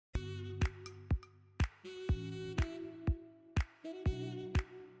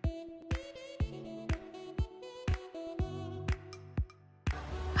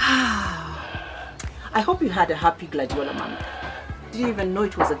I hope you had a happy Gladiola month. Didn't even know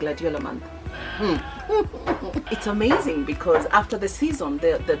it was a Gladiola month. It's amazing because after the season,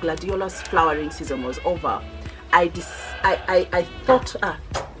 the Gladiolus flowering season was over. I thought,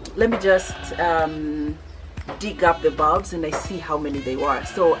 let me just dig up the bulbs and I see how many they were.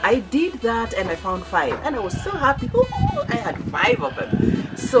 So I did that and I found 5 and I was so happy. I had 5 of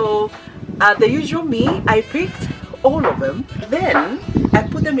them. So the usual me, I picked all of them. Then I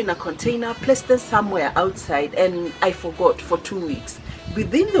put them in a container, placed them somewhere outside, and I forgot for 2 weeks.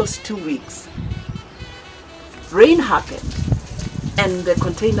 Within those 2 weeks, rain happened and the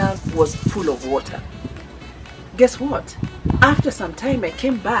container was full of water. Guess what? After some time I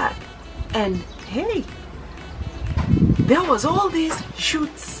came back and hey, there was all these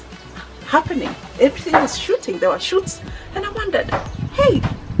shoots happening. Everything was shooting. There were shoots and I wondered, hey,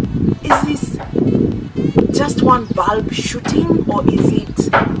 is this just one bulb shooting or is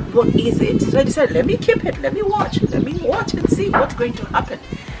it, what is it? So I decided, let me keep it, let me watch and see what's going to happen.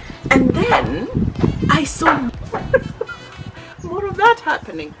 And then I saw more of that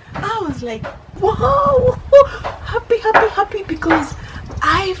happening. I was like, wow, happy because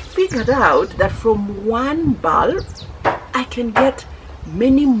I figured out that from one bulb I can get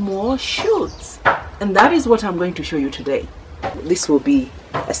many more shoots, and that is what I'm going to show you today. This will be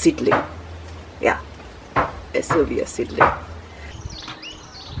a seedling. Yeah, this will be a seedling.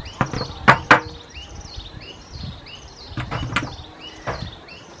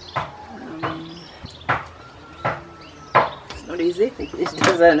 It's not easy. If it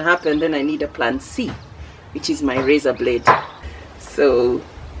doesn't happen, then I need a plan C, which is my razor blade. So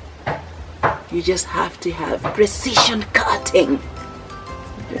you just have to have precision cutting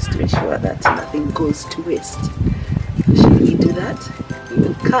just to ensure that nothing goes to waste. Shall we do that? We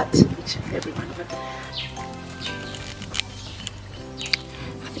will cut each and every one of them.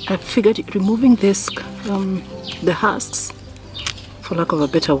 I figured removing this, the husks, for lack of a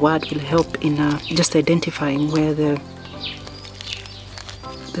better word, will help in just identifying where the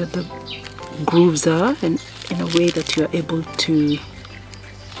grooves are, and in a way that you are able to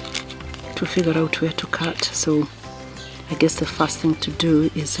figure out where to cut. So I guess the first thing to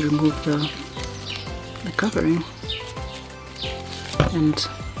do is remove the covering, and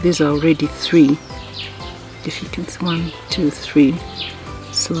these are already 3, if you can see, 1, 2, 3.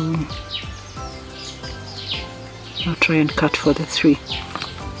 So I'll try and cut for the 3.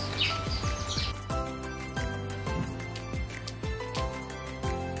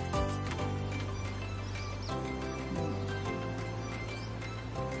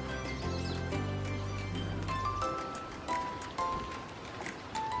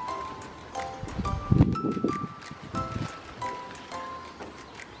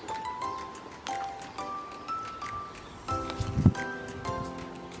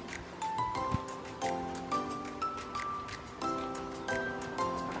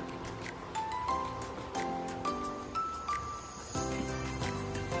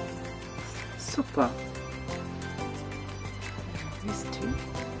 Super. These 2.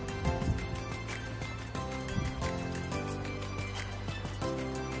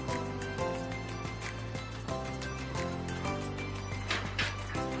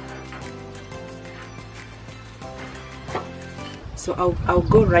 So I'll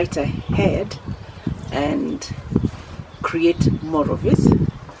go right ahead and create more of this.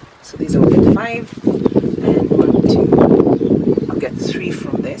 So these I'll get 5 and 1, 2. I'll get 3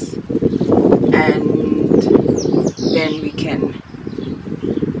 from this. And then we can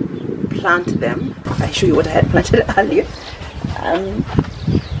plant them. I'll show you what I had planted earlier.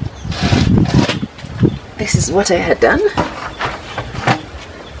 This is what I had done,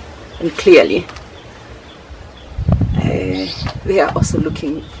 and clearly they are also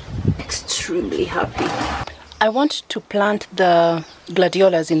looking extremely happy. I want to plant the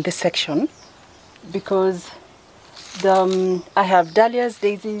Gladiolus in this section because I have dahlias,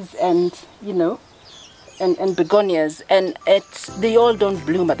 daisies, and and begonias, and they all don't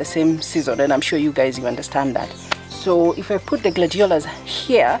bloom at the same season, and I'm sure you understand that. So if I put the gladiolus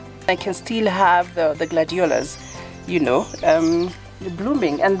here, I can still have the gladiolus,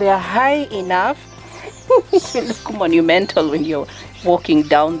 blooming, and they are high enough. It will look monumental when you're walking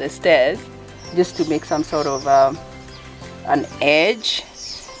down the stairs, just to make some sort of an edge.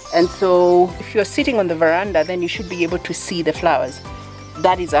 And so if you're sitting on the veranda, then you should be able to see the flowers.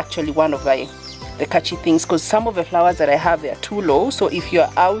 That is actually one of the catchy things, because some of the flowers that I have, they are too low, so if you're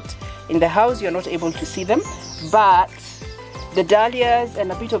out in the house you're not able to see them. But the dahlias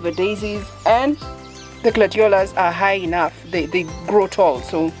and a bit of the daisies and the gladiolus are high enough, they grow tall,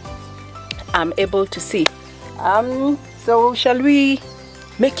 so I'm able to see. So shall we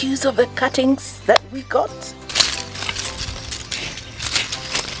make use of the cuttings that we got.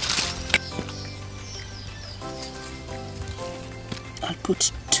 I'll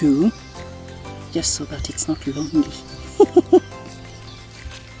put 2 just so that it's not lonely.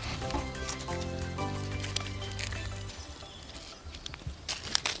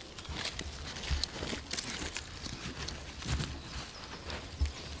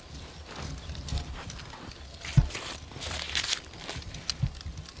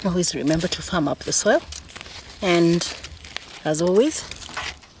 Always remember to farm up the soil, and as always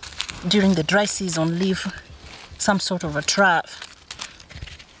during the dry season leave some sort of a trap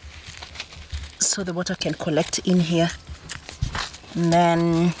so the water can collect in here, and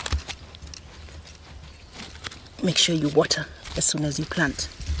then make sure you water as soon as you plant.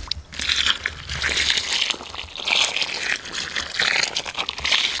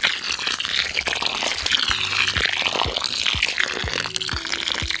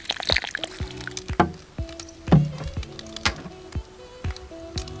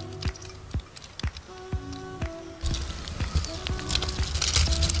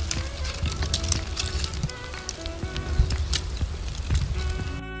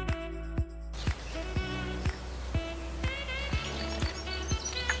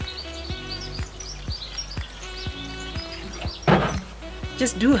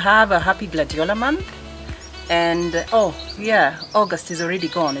 Just do have a happy Gladiola month. And oh yeah, August is already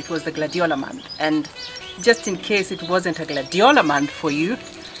gone. It was the Gladiola month. And just in case it wasn't a Gladiola month for you,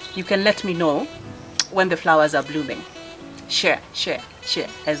 you can let me know when the flowers are blooming. Share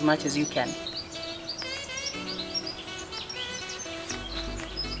as much as you can.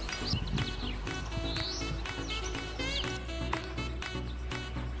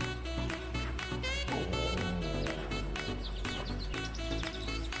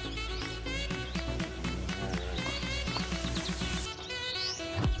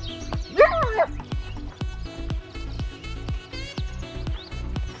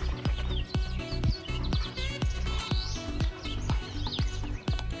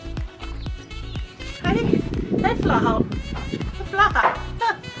 Hey, flower.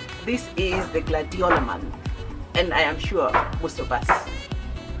 This is the Gladiola month, and I am sure most of us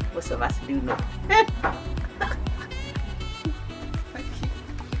do know.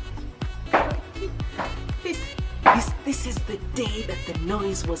 This is the day that the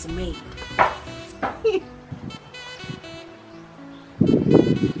noise was made.